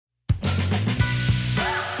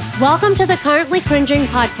Welcome to the Currently Cringing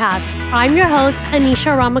podcast. I'm your host,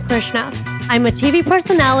 Anisha Ramakrishna. I'm a TV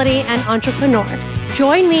personality and entrepreneur.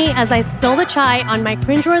 Join me as I spill the chai on my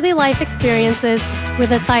cringeworthy life experiences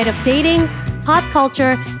with a side of dating, pop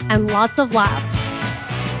culture, and lots of laughs.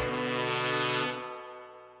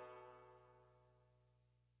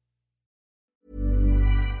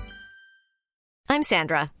 I'm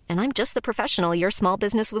Sandra, and I'm just the professional your small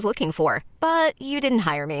business was looking for. But you didn't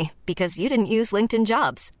hire me because you didn't use LinkedIn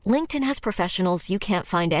Jobs. LinkedIn has professionals you can't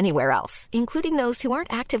find anywhere else, including those who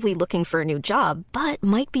aren't actively looking for a new job, but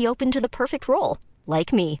might be open to the perfect role,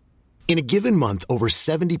 like me. In a given month, over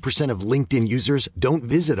 70% of LinkedIn users don't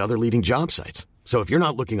visit other leading job sites. So if you're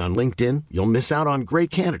not looking on LinkedIn, you'll miss out on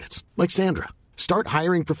great candidates like Sandra. Start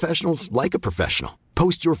hiring professionals like a professional.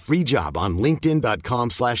 Post your free job on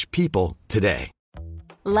linkedin.com/people today.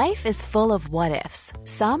 Life is full of what-ifs.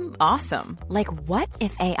 Some awesome, like what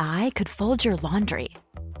if AI could fold your laundry?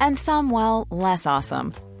 And some, well, less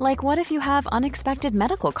awesome, like what if you have unexpected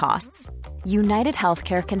medical costs? United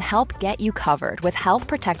Healthcare can help get you covered with Health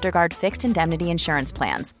Protector Guard fixed indemnity insurance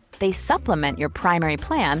plans. They supplement your primary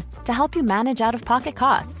plan to help you manage out-of-pocket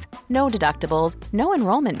costs. No deductibles, no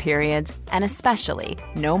enrollment periods, and especially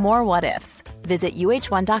no more what-ifs. Visit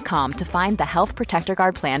uh1.com to find the Health Protector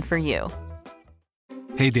Guard plan for you.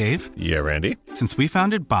 Hey, Dave. Yeah, Randy. Since we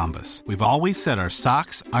founded Bombas, we've always said our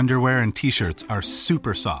socks, underwear, and T-shirts are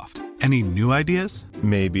super soft. Any new ideas?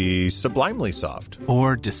 Maybe sublimely soft.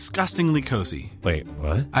 Or disgustingly cozy. Wait,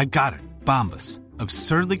 what? I got it. Bombas.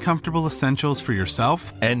 Absurdly comfortable essentials for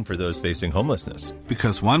yourself and for those facing homelessness.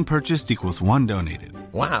 Because one purchased equals one donated.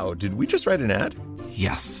 Wow, did we just write an ad?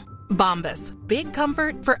 Yes. Bombas. Big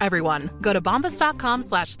comfort for everyone. Go to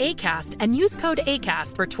bombas.com/ACAST and use code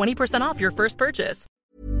ACAST for 20% off your first purchase.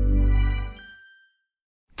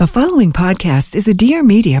 The following podcast is a Dear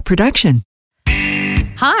Media production.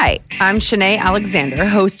 Hi, I'm Shanae Alexander,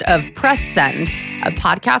 host of Press Send, a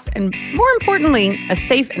podcast and, more importantly, a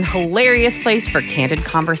safe and hilarious place for candid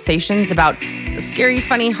conversations about the scary,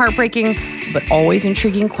 funny, heartbreaking, but always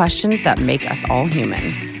intriguing questions that make us all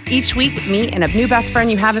human. Each week, me and a new best friend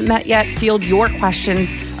you haven't met yet field your questions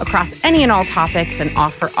across any and all topics and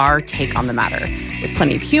offer our take on the matter. With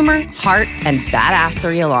plenty of humor, heart, and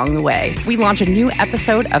badassery along the way. We launch a new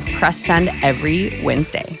episode of Press Send every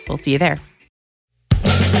Wednesday. We'll see you there.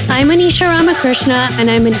 I'm Anisha Ramakrishna, and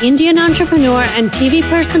I'm an Indian entrepreneur and TV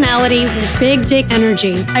personality with big dick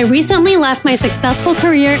energy. I recently left my successful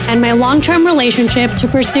career and my long-term relationship to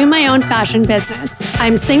pursue my own fashion business.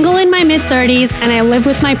 I'm single in my mid-30s, and I live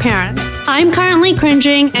with my parents. I'm currently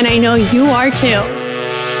cringing, and I know you are too.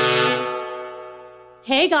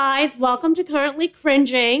 Hey guys, welcome to Currently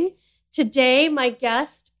Cringing. Today, my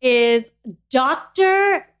guest is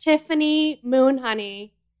Dr. Tiffany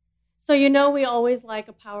Moonhoney. So you know we always like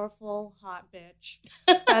a powerful, hot bitch.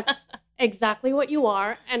 That's exactly what you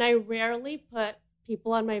are. And I rarely put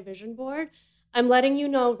people on my vision board. I'm letting you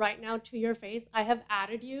know right now to your face, I have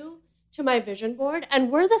added you to my vision board.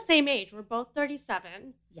 And we're the same age. We're both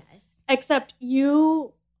 37. Yes. Except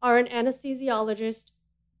you are an anesthesiologist.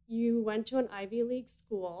 You went to an Ivy League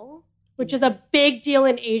school, which is a big deal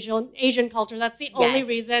in Asian culture. That's the only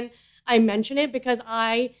reason I mention it, because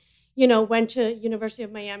I went to University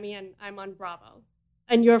of Miami and I'm on Bravo.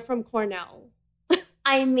 And you're from Cornell.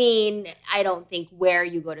 I mean, I don't think where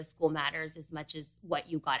you go to school matters as much as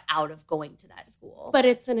what you got out of going to that school. But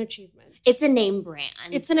it's an achievement. It's a name brand.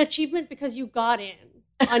 It's an achievement because you got in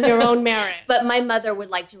on your own merit. But my mother would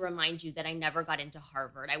like to remind you that I never got into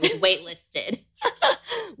Harvard. I was waitlisted.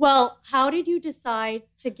 Well, how did you decide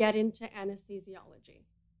to get into anesthesiology?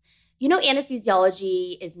 You know,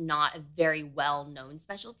 anesthesiology is not a very well-known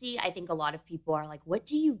specialty. I think a lot of people are like, what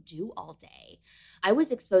do you do all day? I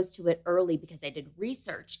was exposed to it early because I did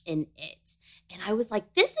research in it. And I was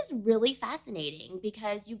like, this is really fascinating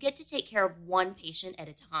because you get to take care of one patient at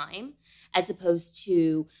a time as opposed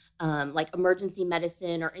to like emergency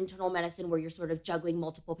medicine or internal medicine where you're sort of juggling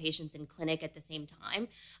multiple patients in clinic at the same time.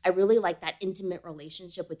 I really like that intimate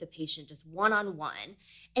relationship with the patient, just one-on-one.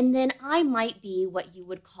 And then I might be what you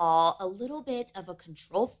would call a little bit of a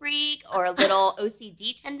control freak or a little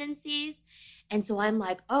OCD tendencies. And so I'm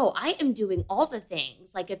like, oh, I am doing all the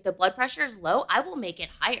things. Like if the blood pressure is low, I will make it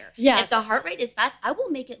higher. Yes. If the heart rate is fast, I will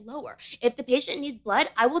make it lower. If the patient needs blood,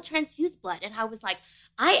 I will transfuse blood. And I was like,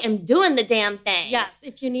 I am doing the damn thing. Yes.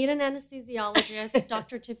 If you need an anesthesiologist,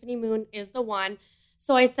 Dr. Tiffany Moon is the one.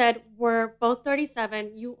 So I said, we're both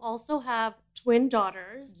 37. You also have twin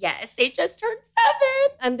daughters. Yes, they just turned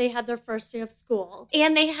 7. And they had their first day of school.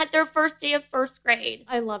 And they had their first day of first grade.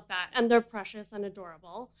 I love that. And they're precious and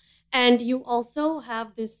adorable. And you also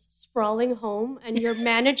have this sprawling home and you're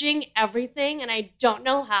managing everything. And I don't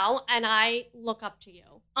know how. And I look up to you.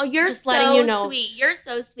 Oh, you're just so letting you know. Sweet. You're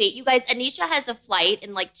so sweet. You guys, Anisha has a flight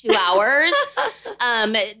in like 2 hours.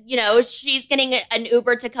 She's getting an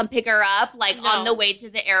Uber to come pick her up on the way to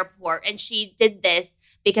the airport. And she did this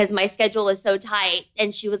because my schedule is so tight.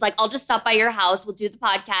 And she was like, I'll just stop by your house. We'll do the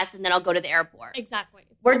podcast and then I'll go to the airport. Exactly.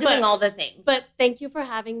 We're doing all the things. But thank you for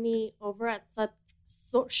having me over at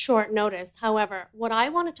such short notice. However, what I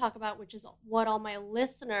want to talk about, which is what all my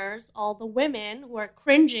listeners, all the women who are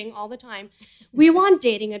cringing all the time, we want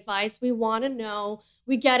dating advice. We want to know.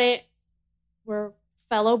 We get it. We're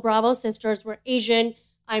fellow Bravo sisters. We're Asian.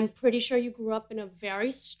 I'm pretty sure you grew up in a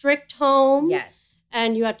very strict home. Yes.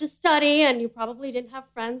 And you had to study and you probably didn't have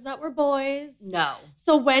friends that were boys. No.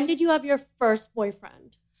 So when did you have your first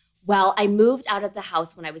boyfriend? Well, I moved out of the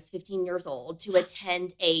house when I was 15 years old to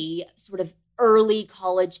attend a sort of early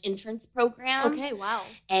college entrance program. Okay, wow.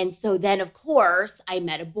 And so then, of course, I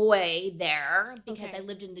met a boy there because I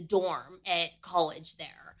lived in the dorm at college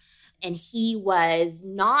there. And he was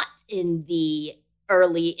not in the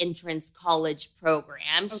early entrance college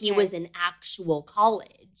program. Okay. He was in actual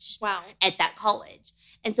college. Wow. At that college.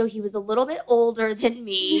 And so he was a little bit older than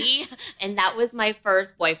me. And that was my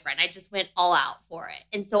first boyfriend. I just went all out for it.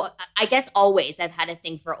 And so I guess always I've had a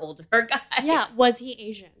thing for older guys. Yeah. Was he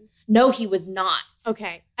Asian? No, he was not.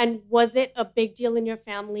 Okay. And was it a big deal in your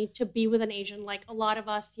family to be with an Asian? Like a lot of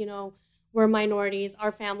us, we're minorities.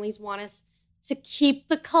 Our families want us to keep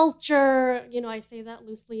the culture. I say that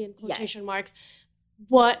loosely in quotation marks.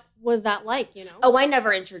 What was that like, Oh, I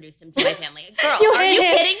never introduced him to my family. Girl, are you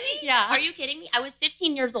kidding me? Yeah. Are you kidding me? I was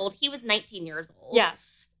 15 years old. He was 19 years old.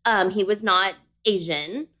 Yes. He was not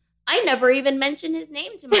Asian. I never even mentioned his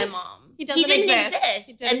name to my mom. He didn't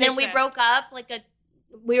exist. And then we broke up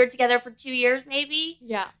we were together for 2 years maybe.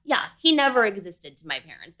 Yeah. Yeah. He never existed to my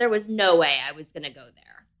parents. There was no way I was going to go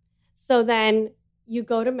there. So then you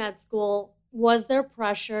go to med school. Was there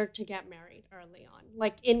pressure to get married early on?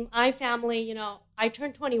 Like in my family, I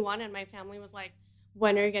turned 21 and my family was like,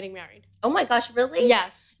 when are you getting married? Oh my gosh, really?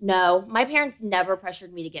 Yes. No, my parents never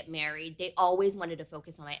pressured me to get married. They always wanted to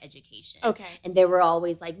focus on my education. Okay. And they were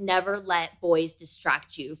always like, never let boys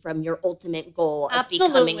distract you from your ultimate goal of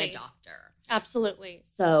becoming a doctor. Absolutely.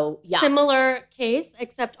 So, yeah. Similar case,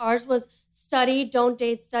 except ours was study, don't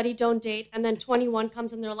date, study, don't date. And then 21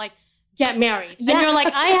 comes and they're like, get married. Yeah. And you're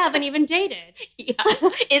like, I haven't even dated. Yeah.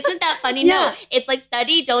 Isn't that funny? Yeah. No, it's like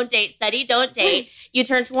study, don't date, study, don't date. You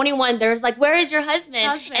turn 21, there's like, where is your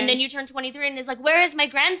husband? And then you turn 23 and it's like, where is my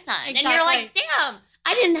grandson? Exactly. And you're like, damn,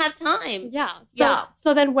 I didn't have time. Yeah.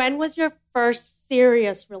 So then when was your first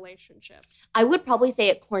serious relationship? I would probably say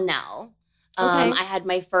at Cornell. Okay. I had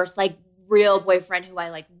my first real boyfriend who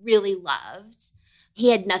I really loved.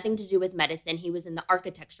 He had nothing to do with medicine. He was in the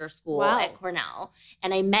architecture school at Cornell.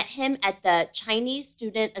 And I met him at the Chinese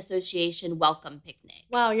Student Association welcome picnic.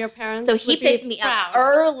 Wow, your parents So he picked me up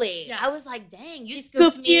early. Yes. I was like, dang, you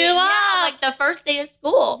scooped me. You up. Yeah, the first day of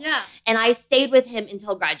school. Yeah. And I stayed with him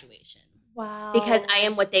until graduation. Wow. Because I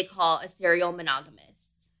am what they call a serial monogamist.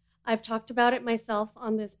 I've talked about it myself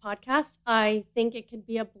on this podcast. I think it can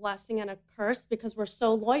be a blessing and a curse because we're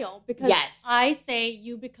so loyal. Because I say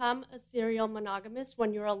you become a serial monogamist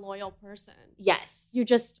when you're a loyal person. Yes. You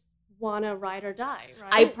just want to ride or die,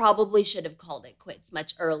 right? I probably should have called it quits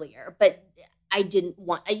much earlier, but I didn't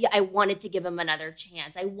want, I wanted to give him another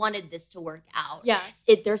chance. I wanted this to work out. Yes.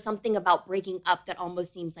 There's something about breaking up that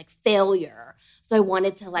almost seems like failure. So I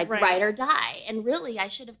wanted to ride or die. And really, I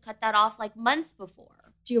should have cut that off months before.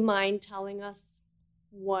 Do you mind telling us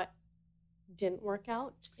what didn't work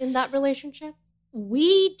out in that relationship?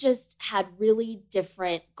 We just had really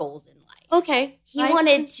different goals in life. Okay. He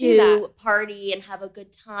wanted to party and have a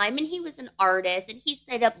good time, and he was an artist, and he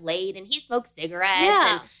stayed up late, and he smoked cigarettes.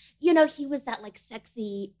 Yeah. And, he was that,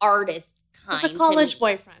 sexy artist kind. He's a college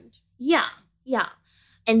boyfriend. Yeah, yeah.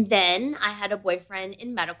 And then I had a boyfriend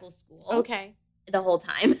in medical school. Okay. The whole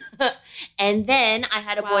time. And then I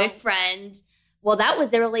had a boyfriend. Well, that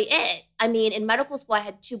was really it. I mean, in medical school, I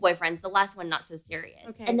had 2 boyfriends. The last one, not so serious.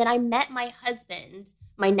 Okay. And then I met my husband,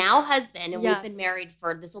 my now husband, and we've been married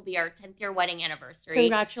this will be our 10th year wedding anniversary.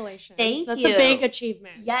 Congratulations. Thank you. That's a big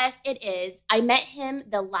achievement. Yes, it is. I met him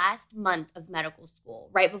the last month of medical school,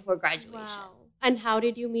 right before graduation. Wow. And how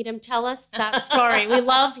did you meet him? Tell us that story. We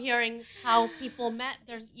love hearing how people met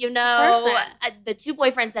their person. The 2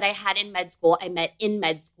 boyfriends that I had in med school, I met in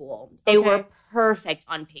med school. They were perfect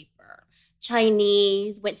on paper.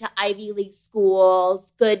 Chinese, went to Ivy League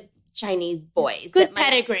schools, good Chinese boys. Good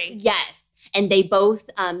pedigree. Yes. And they both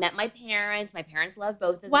met my parents. My parents love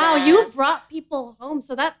both of them. Wow, you brought people home.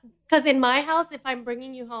 So that, because in my house, if I'm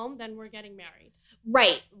bringing you home, then we're getting married.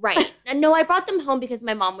 Right. And no, I brought them home because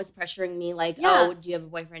my mom was pressuring me like, oh, do you have a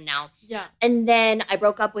boyfriend now? Yeah. And then I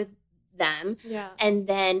broke up with them. Yeah. And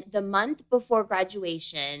then the month before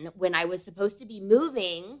graduation, when I was supposed to be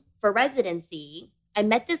moving for residency, I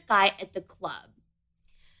met this guy at the club.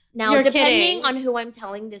 Now, You're depending kidding. on who I'm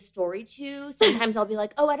telling this story to, sometimes I'll be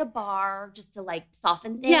like, oh, at a bar, just to like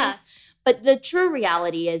soften things. Yes. But the true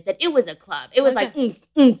reality is that it was a club. It was like, a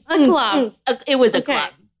club. It was a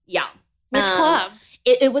club. Yeah. Which club?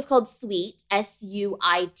 It was called Suite,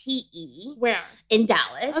 Suite. Where? In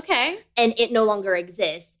Dallas. Okay. And it no longer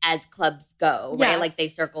exists as clubs go, right? Like they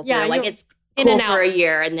circle through. Yeah, like it's in cool and for out. a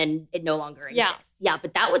year and then it no longer Yeah. exists. Yeah,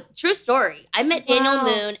 but that was true story. I met Daniel Wow.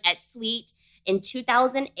 Moon at Suite in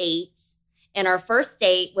 2008, and our first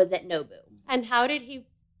date was at Nobu. And how did he,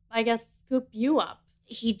 I guess, scoop you up?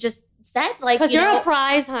 He just said, like, Because you're a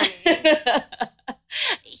prize, honey.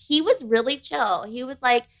 He was really chill. He was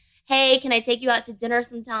like, hey, can I take you out to dinner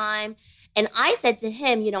sometime? And I said to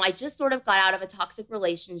him, I just sort of got out of a toxic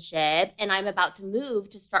relationship and I'm about to move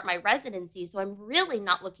to start my residency. So I'm really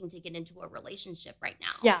not looking to get into a relationship right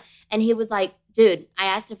now. Yeah. And he was like, dude, I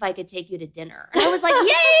asked if I could take you to dinner. And I was like,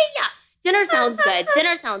 yeah. Dinner sounds good.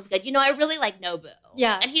 Dinner sounds good. I really like Nobu.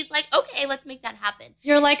 Yes. And he's like, okay, let's make that happen.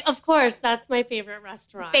 You're like, of course, that's my favorite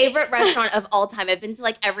restaurant. Favorite restaurant of all time. I've been to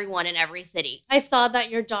like every one in every city. I saw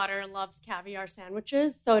that your daughter loves caviar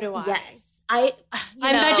sandwiches. So do I. Yes. I'm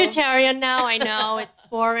vegetarian now. I know it's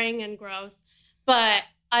boring and gross, but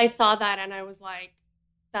I saw that and I was like,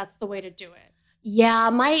 that's the way to do it. Yeah,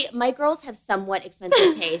 my girls have somewhat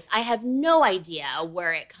expensive taste. I have no idea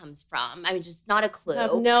where it comes from. I mean, just not a clue. I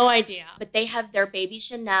have no idea. But they have their baby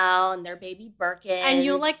Chanel and their baby Birkin. And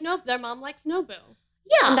you like Nobu. Their mom likes Nobu.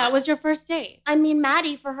 Yeah. And that was your first date. I mean,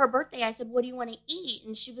 Maddie, for her birthday, I said, what do you want to eat?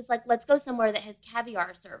 And she was like, let's go somewhere that has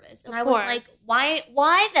caviar service. And I was like,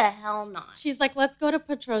 why the hell not? She's like, let's go to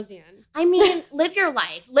Petrosian. I mean, live your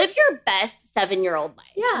life. Live your best 7-year-old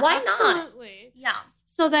life. Yeah, why not? Absolutely. Yeah.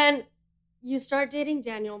 So then you start dating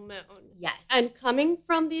Daniel Moon. Yes. And coming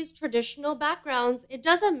from these traditional backgrounds, it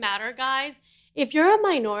doesn't matter, guys. If you're a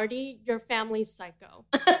minority, your family's psycho.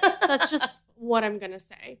 That's just what I'm going to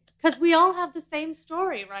say. Because we all have the same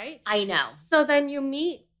story, right? I know. So then you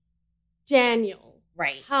meet Daniel.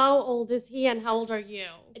 Right. How old is he and how old are you?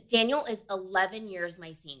 Daniel is 11 years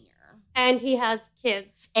my senior. And he has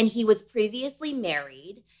kids. And he was previously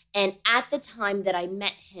married. And at the time that I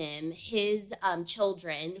met him, his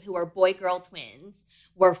children, who are boy-girl twins,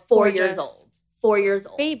 were 4 years old. 4 years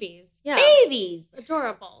old. Babies. Yeah. Babies.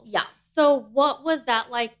 Adorable. Yeah. So what was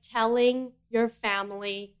that like telling your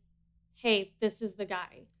family, hey, this is the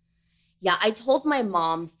guy? Yeah, I told my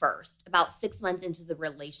mom first, about 6 months into the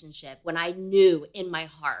relationship, when I knew in my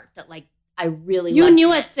heart that, like, I really You loved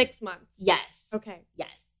knew him. at 6 months? Yes. Okay.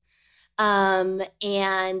 Yes.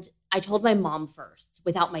 And I told my mom first,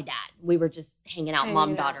 without my dad. We were just hanging out,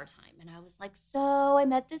 mom-daughter time. And I was like, so I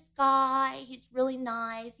met this guy. He's really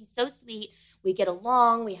nice. He's so sweet. We get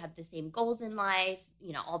along. We have the same goals in life,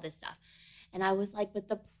 all this stuff. And I was like, but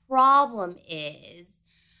the problem is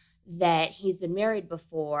that he's been married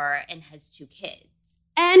before and has 2 kids.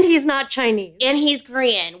 And he's not Chinese. And he's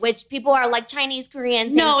Korean, which people are like, Chinese, Korean,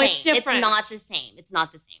 same. No, it's different. It's not the same. It's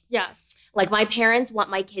not the same. Yes. Like, my parents want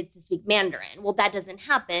my kids to speak Mandarin. Well, that doesn't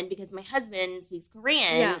happen because my husband speaks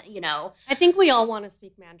Korean, I think we all want to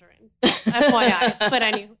speak Mandarin, FYI. But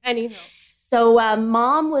anywho. So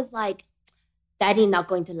mom was like, Daddy not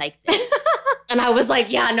going to like this. And I was like,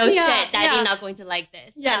 yeah, no shit. Daddy not going to like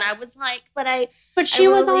this. Yeah. And I was like, But she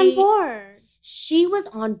was on board. She was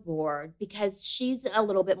on board because she's a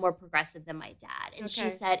little bit more progressive than my dad. And she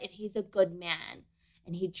said, if he's a good man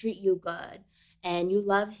and he treat you good and you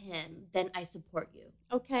love him, then I support you.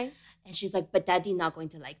 Okay. And she's like, but Daddy not going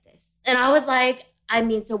to like this. And I was like,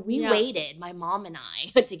 so we waited, my mom and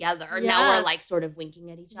I together. Yes. Now we're like sort of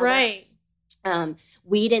winking at each other. Right.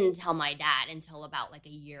 We didn't tell my dad until about like a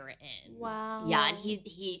year in. Wow. Yeah,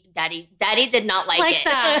 and Daddy did not like it.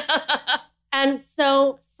 That. And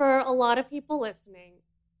so for a lot of people listening,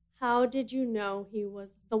 how did you know he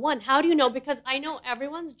was the one? How do you know? Because I know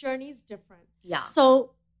everyone's journey is different. Yeah.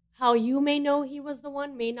 So how you may know he was the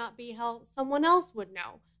one may not be how someone else would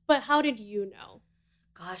know. But how did you know?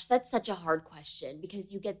 Gosh, that's such a hard question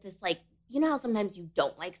because you get this like, you know how sometimes you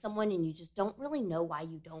don't like someone and you just don't really know why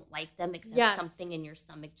you don't like them, except Yes. something in your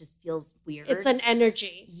stomach just feels weird. It's an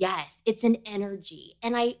energy. Yes, it's an energy.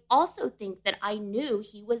 And I also think that I knew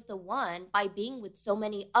he was the one by being with so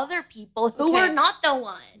many other people who Okay. were not the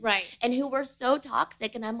one. Right. And who were so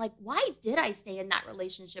toxic. And I'm like, why did I stay in that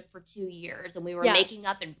relationship for 2 years? And we were Yes. making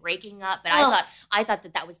up and breaking up. But Ugh. I thought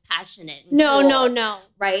that was passionate. And No, cool, no.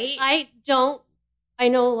 Right? I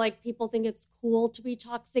know like people think it's cool to be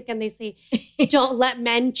toxic and they say, don't let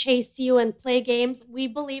men chase you and play games. We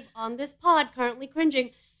believe on this pod, Currently Cringing,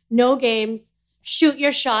 no games. Shoot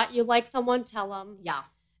your shot. You like someone, tell them. Yeah.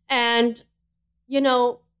 And, you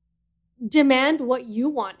know, demand what you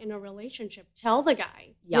want in a relationship. Tell the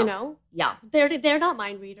guy, Yeah. you know? Yeah. They're not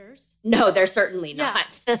mind readers. No, they're certainly Yeah.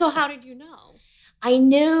 not. So how did you know? I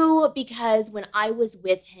knew because when I was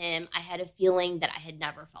with him, I had a feeling that I had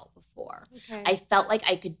never felt before. Okay. I felt like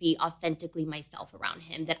I could be authentically myself around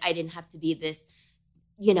him, that I didn't have to be this,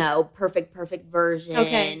 you know, perfect version.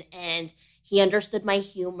 Okay. And he understood my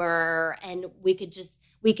humor, and we could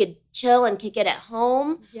chill and kick it at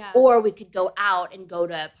home, Yes. or we could go out and go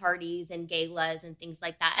to parties and galas and things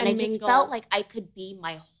like that. And I And just mingle. felt like I could be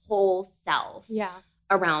my whole self Yeah.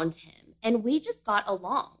 around him. And we just got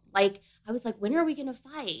along. Like, I was like, when are we going to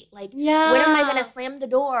fight? Like, Yeah. when am I going to slam the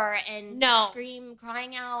door and No. scream,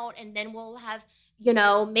 crying out, and then we'll have, you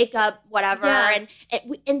know, makeup, whatever. Yes.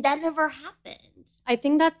 And that never happened. I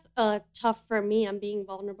think that's tough for me. I'm being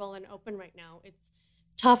vulnerable and open right now. It's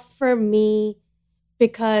tough for me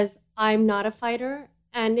because I'm not a fighter,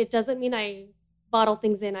 and it doesn't mean I bottle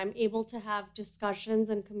things in. I'm able to have discussions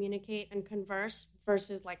and communicate and converse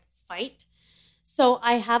versus like fight. So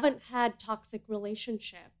I haven't had toxic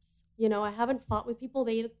relationships. You know, I haven't fought with people.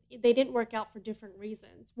 They didn't work out for different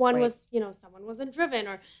reasons. One Right. was, you know, someone wasn't driven,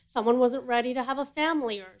 or someone wasn't ready to have a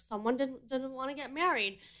family, or someone didn't want to get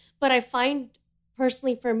married. But I find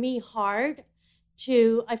personally for me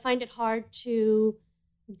I find it hard to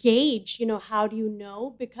gauge, you know, how do you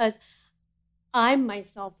know? Because I'm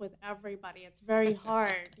myself with everybody. It's very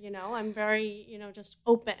hard, you know, I'm very, you know, just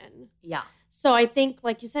open. Yeah. So I think,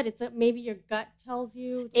 like you said, maybe your gut tells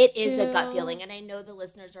you. It is a gut to- feeling. And I know the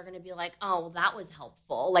listeners are going to be like, oh, well, that was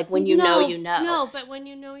helpful. Like, when you know, you know. No, but when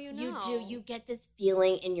you know, you know. You do. You get this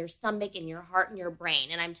feeling in your stomach, in your heart, and your brain.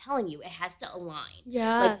 And I'm telling you, it has to align.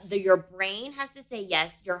 Yes. Like, your brain has to say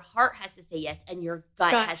yes, your heart has to say yes, and your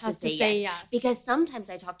gut has to say yes. Because sometimes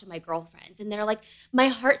I talk to my girlfriends, and they're like, my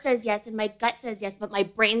heart says yes, and my gut says yes, but my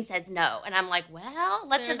brain says no. And I'm like, well,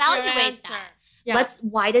 let's There's your evaluate answer. that. Yeah.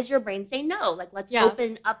 Why does your brain say no? Like, let's Yes.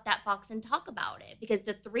 open up that box and talk about it, because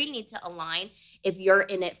the three need to align if you're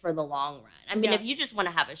in it for the long run. I mean, Yes. if you just want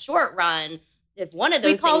to have a short run, if one of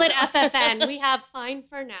those We call things it FFN. We have fine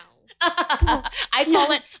for now.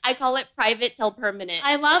 I call it private till permanent.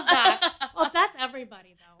 I love that. Well, that's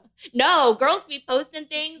everybody though. No, girls be posting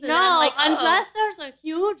things, and then I'm No, like, oh. unless there's a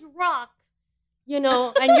huge rock, you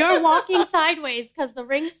know, and you're walking sideways because the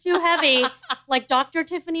ring's too heavy, like Dr.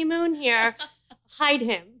 Tiffany Moon here, hide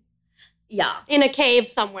him Yeah, in a cave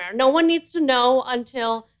somewhere. No one needs to know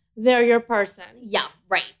until they're your person, yeah,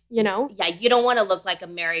 right. you know? Yeah, you don't want to look like a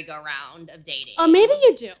merry-go-round of dating. Oh, maybe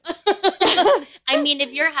you do. I mean,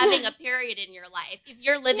 if you're having a period in your life, if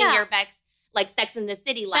you're living Yeah. your best, like, Sex in the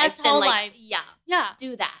City life, Best then whole like, life. yeah, Yeah.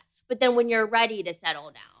 do that. But then when you're ready to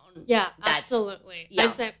settle down, Yeah, that's- absolutely. yeah. I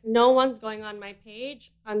said no one's going on my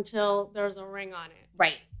page until there's a ring on it.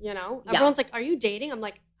 right? You know? Yeah. Everyone's like, are you dating? I'm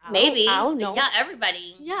like, Maybe. I don't know. Yeah,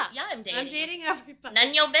 everybody. Yeah. Yeah, I'm dating. I'm dating everybody. None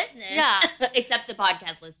of your business. Yeah. Except the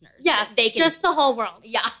podcast listeners. Yes, They can. just the whole world.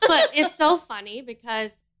 Yeah. But it's so funny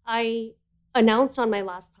because I announced on my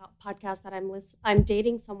last podcast that I'm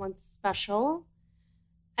dating someone special,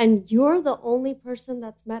 and you're the only person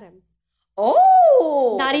that's met him.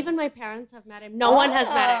 Oh. Not even my parents have met him. No one has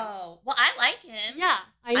met him. Well, I like him. Yeah,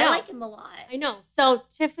 I know. I like him a lot. I know. So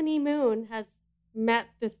Tiffany Moon has met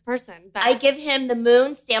this person. That I give him the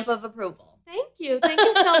moon stamp of approval. Thank you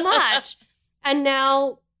so much. And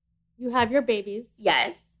now you have your babies.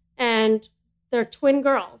 Yes. And they're twin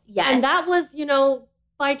girls. Yes. And that was, you know,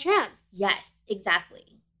 by chance. Yes,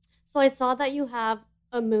 exactly. So I saw that you have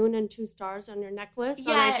a moon and 2 stars on your necklace. And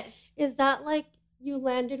Yes. is that like you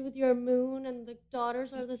landed with your moon and the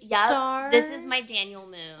daughters are the Yep. stars? This is my Daniel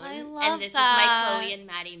moon. I love And this that. is my Chloe and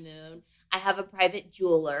Maddie moon. I have a private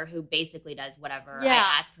jeweler who basically does whatever Yeah.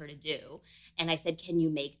 I ask her to do. And I said, can you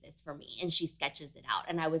make this for me? And she sketches it out.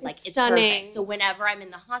 And I was like, It's it's stunning. perfect. So whenever I'm in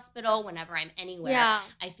the hospital, whenever I'm anywhere, Yeah.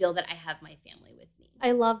 I feel that I have my family with me.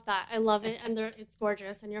 I love that. I love it. And it's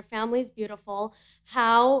gorgeous. And your family's beautiful.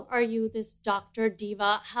 How are you this doctor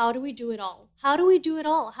diva? How do we do it all? How do we do it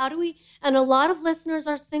all? And a lot of listeners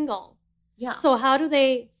are single. Yeah. So how do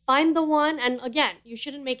they find the one? And again, you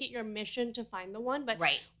shouldn't make it your mission to find the one, but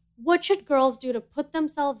Right. what should girls do to put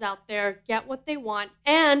themselves out there, get what they want,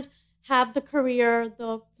 and have the career,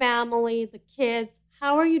 the family, the kids?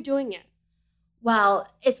 How are you doing it? Well,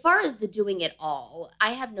 as far as the doing it all,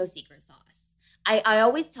 I have no secret sauce. I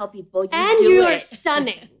always tell people, you are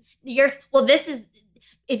stunning. This is,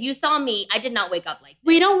 if you saw me, I did not wake up like this.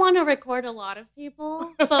 We don't want to record a lot of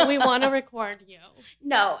people, but we want to record you.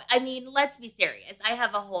 No, I mean, let's be serious. I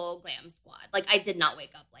have a whole glam squad. Like, I did not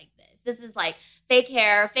wake up like this. This is like fake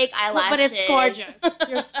hair, fake eyelashes. But it's gorgeous.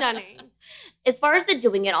 You're stunning. As far as the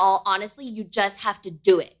doing it all, honestly, you just have to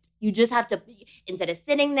do it. You just have to, instead of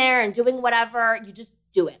sitting there and doing whatever, you just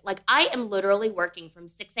do it. Like, I am literally working from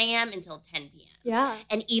 6 a.m. until 10 p.m. Yeah.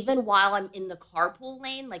 And even while I'm in the carpool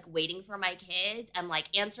lane, like waiting for my kids, I'm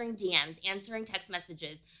like answering DMs, answering text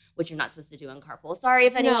messages, which you're not supposed to do in carpool. Sorry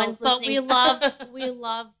if anyone's listening. But we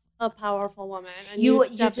love a powerful woman. And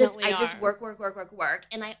I just work.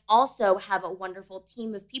 And I also have a wonderful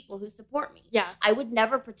team of people who support me. Yes. I would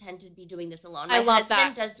never pretend to be doing this alone. I love that. My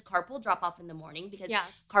husband does carpool drop off in the morning because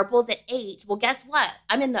Yes. carpool's at 8. Well, guess what?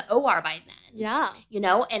 I'm in the OR by then. Yeah. You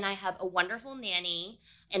know, and I have a wonderful nanny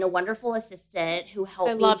and a wonderful assistant who help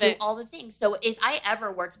I me love do it. all the things. So if I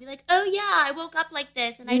ever were to be like, oh yeah, I woke up like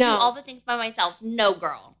this and I No. do all the things by myself. No,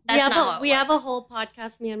 girl. That's not how it we works. have a whole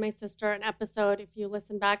podcast, me and my sister, an episode, if you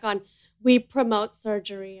listen back on, we promote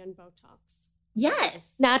surgery and Botox.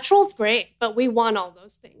 Yes. Natural's great, but we want all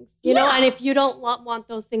those things, you know? Yeah. And if you don't want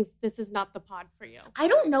those things, this is not the pod for you. I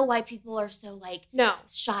don't know why people are so like No.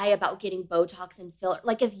 shy about getting Botox and filler.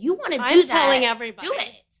 Like if you want to do I'm that, telling everybody. do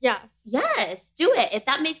it. Yes. Yes, do it. If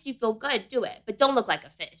that makes you feel good, do it. But don't look like a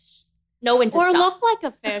fish. Know when to Or stop. look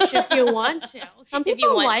like a fish if you want to. Some If you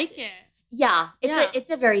people want like to. it. Yeah, it's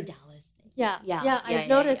a very Dallas thing. Yeah. I've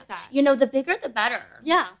noticed that. You know, the bigger the better.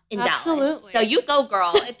 Yeah, in absolutely. Dallas. So you go,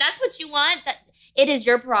 girl. If that's what you want, that it is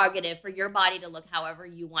your prerogative for your body to look however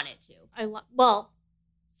you want it to. Well,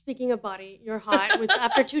 speaking of body, you're hot.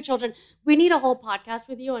 After 2 children, we need a whole podcast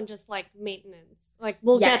with you on just like maintenance. Like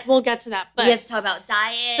we'll get to that. But we have to talk about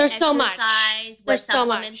diet, there's exercise, so much. what There's so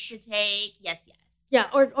supplements much to take. Yes. Yeah,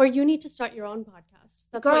 or you need to start your own podcast.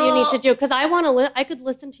 That's what you Girl. need to do because I want to. I could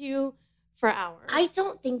listen to you for hours. I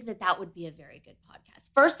don't think that would be a very good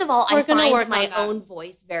podcast. First of all, We're I gonna work find my on that. own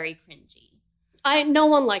voice very cringy. No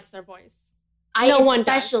one likes their voice. I one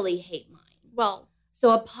does. especially hate mine. Well,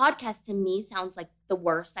 So a podcast to me sounds like the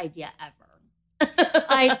worst idea ever.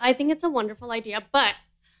 I think it's a wonderful idea, but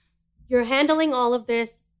you're handling all of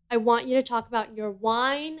this. I want you to talk about your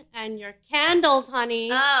wine and your candles, honey.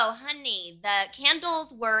 Oh, honey, the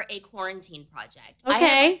candles were a quarantine project. I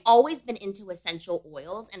Okay. have always been into essential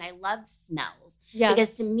oils, and I love smells. Yes.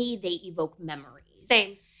 Because to me, they evoke memories.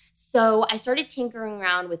 Same. So I started tinkering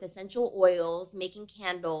around with essential oils, making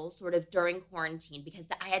candles sort of during quarantine because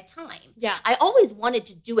I had time. Yeah. I always wanted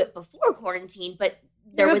to do it before quarantine, but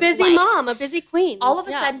there You're was a busy life. mom, a busy queen. All of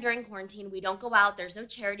a Yeah. sudden during quarantine, we don't go out. There's no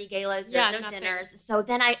charity galas. There's Yeah, no nothing. dinners. So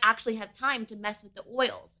then I actually have time to mess with the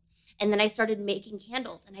oils. And then I started making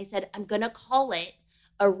candles. And I said, I'm going to call it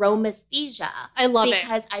aromasthesia. I love it.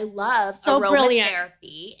 Because I love So brilliant.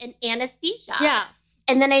 aromatherapy and anesthesia. Yeah.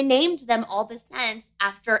 And then I named them all the scents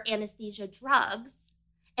after anesthesia drugs.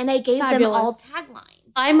 And I gave Fabulous. them all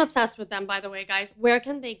taglines. I'm obsessed with them, by the way, guys. Where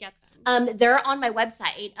can they get them? They're on my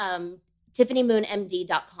website,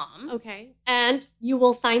 TiffanyMoonMD.com. Okay. And you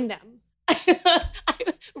will sign them.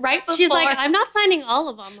 Right before She's like, I'm not signing all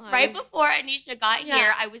of them, honey. right before Anisha got Yeah.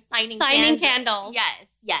 here, I was signing candles.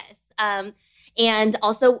 Yes. And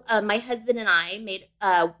also, my husband and I made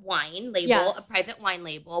a wine label, Yes. a private wine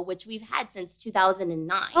label, which we've had since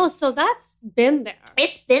 2009. Oh, so that's been there.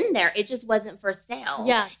 It's been there. It just wasn't for sale.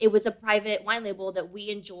 Yes. It was a private wine label that we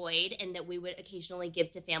enjoyed and that we would occasionally give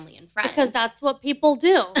to family and friends. Because that's what people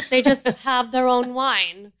do. They just have their own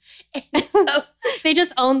wine. So- They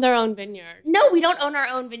just own their own vineyard. no, we don't own our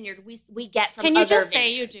own vineyard. We get from Can you other just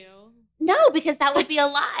say you vineyards. do? No, because that would be a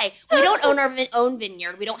lie. We don't own our own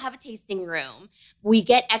vineyard. We don't have a tasting room. We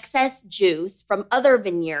get excess juice from other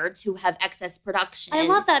vineyards who have excess production. I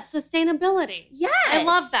love that. Sustainability. Yes. I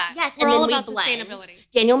love that. Yes. We're and all then about we blend.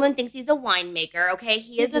 sustainability. Daniel Moon thinks he's a winemaker. Okay.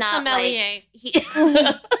 He He's is a not sommelier.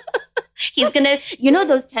 like he's gonna,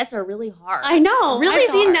 those tests are really hard. I know. Really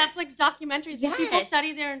I've seen hard. Netflix documentaries. These people Yes.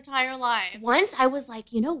 study their entire lives. Once I was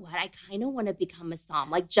like, you know what? I kind of want to become a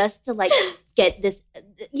som, like just to like get this,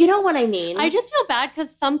 you know what I mean? I just feel bad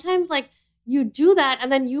because sometimes like you do that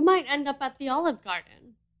and then you might end up at the Olive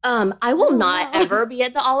Garden. I will not no. ever be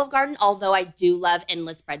at the Olive Garden, although I do love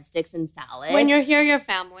endless breadsticks and salad. When you're here, your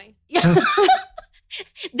family.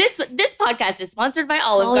 This podcast is sponsored by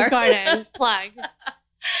Olive Garden. Plug.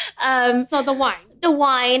 So the wine. The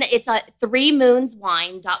wine, it's at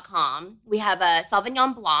 3moonswine.com. We have a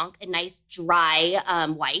Sauvignon Blanc, a nice dry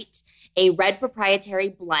white, a red proprietary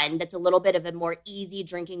blend that's a little bit of a more easy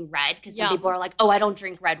drinking red because some people are like, oh, I don't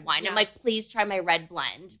drink red wine. Yes. I'm like, please try my red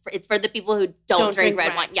blend. It's for the people who don't drink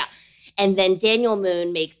red wine. Yeah. And then Daniel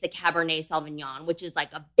Moon makes the Cabernet Sauvignon, which is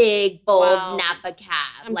like a big, bold Napa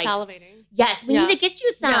cab. I'm salivating. Yes, we need to get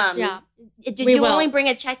you some. Yeah. Did you only bring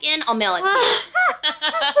a check in? I'll mail it to you.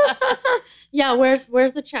 Yeah,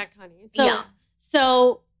 where's the check, honey?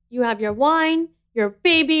 So you have your wine, your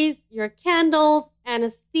babies, your candles,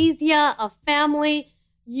 anesthesia, a family.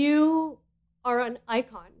 You are an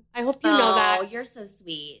icon. I hope you know that. Oh, you're so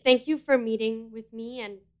sweet. Thank you for meeting with me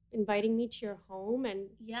and inviting me to your home and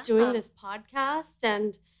doing this podcast.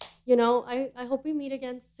 And, I hope we meet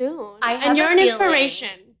again soon. And you're an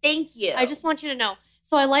inspiration. Thank you. I just want you to know.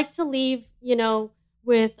 So I like to leave,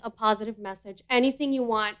 with a positive message. Anything you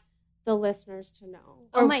want the listeners to know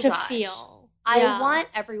or feel. I want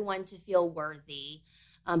everyone to feel worthy.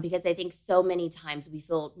 Because I think so many times we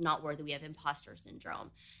feel not worthy. We have imposter syndrome.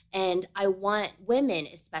 And I want women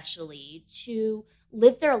especially to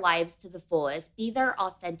live their lives to the fullest, be their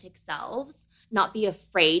authentic selves, not be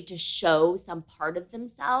afraid to show some part of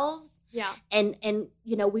themselves. Yeah. And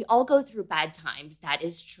we all go through bad times. That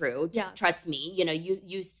is true. Yes. Trust me.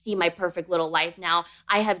 You see my perfect little life now.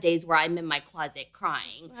 I have days where I'm in my closet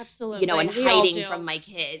crying. Absolutely. And hiding from my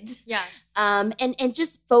kids. Yes. And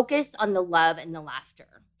just focus on the love and the laughter.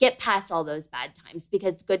 Get past all those bad times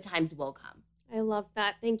because good times will come. I love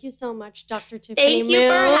that. Thank you so much, Dr. Tiffany Thank you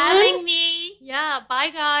for having me. Yeah. Bye,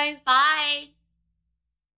 guys. Bye.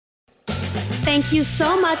 Thank you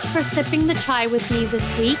so much for sipping the chai with me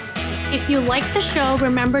this week. If you like the show,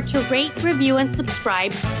 remember to rate, review, and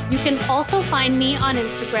subscribe. You can also find me on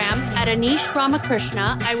Instagram at Anish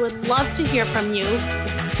Ramakrishna. I would love to hear from you.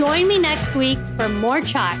 Join me next week for more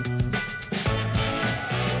chai.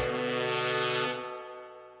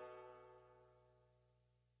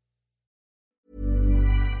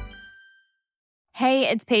 Hey,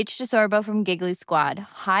 it's Paige DeSorbo from Giggly Squad.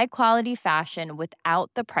 High quality fashion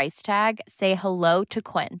without the price tag. Say hello to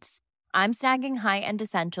Quince. I'm snagging high-end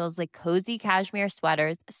essentials like cozy cashmere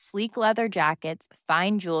sweaters, sleek leather jackets,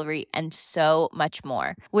 fine jewelry, and so much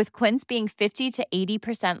more. With Quince being 50 to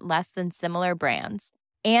 80% less than similar brands.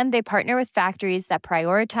 And they partner with factories that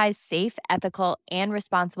prioritize safe, ethical, and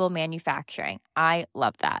responsible manufacturing. I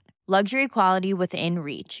love that. Luxury quality within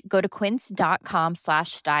reach. Go to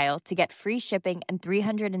quince.com/style to get free shipping and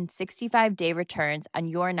 365-day returns on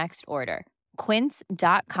your next order.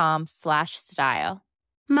 Quince.com/style.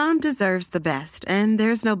 Mom deserves the best, and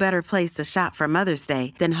there's no better place to shop for Mother's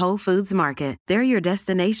Day than Whole Foods Market. They're your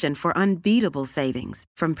destination for unbeatable savings,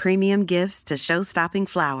 from premium gifts to show-stopping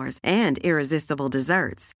flowers and irresistible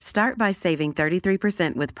desserts. Start by saving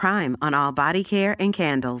 33% with Prime on all body care and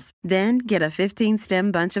candles. Then get a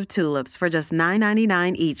 15-stem bunch of tulips for just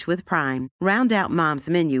 $9.99 each with Prime. Round out Mom's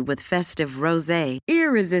menu with festive rosé,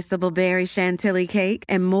 irresistible berry chantilly cake,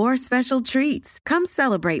 and more special treats. Come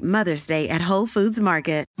celebrate Mother's Day at Whole Foods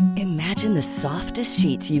Market. Imagine the softest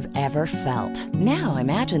sheets you've ever felt. Now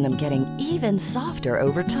imagine them getting even softer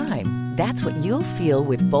over time. That's what you'll feel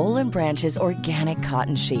with Boll & Branch's organic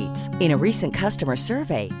cotton sheets. In a recent customer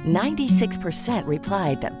survey, 96%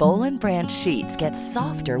 replied that Boll & Branch sheets get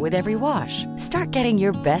softer with every wash. Start getting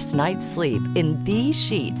your best night's sleep in these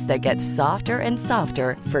sheets that get softer and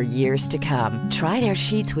softer for years to come. Try their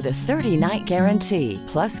sheets with a 30-night guarantee.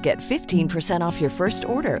 Plus, get 15% off your first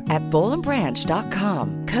order at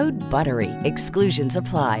bollandbranch.com. Code BUTTERY. Exclusions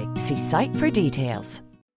apply. See site for details.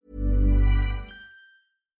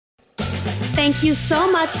 Thank you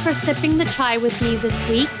so much for sipping the chai with me this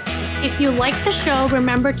week. If you like the show,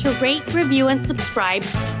 remember to rate, review, and subscribe.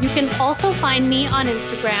 You can also find me on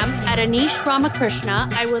Instagram at Anish Ramakrishna.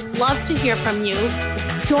 I would love to hear from you.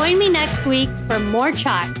 Join me next week for more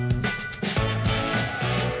chai.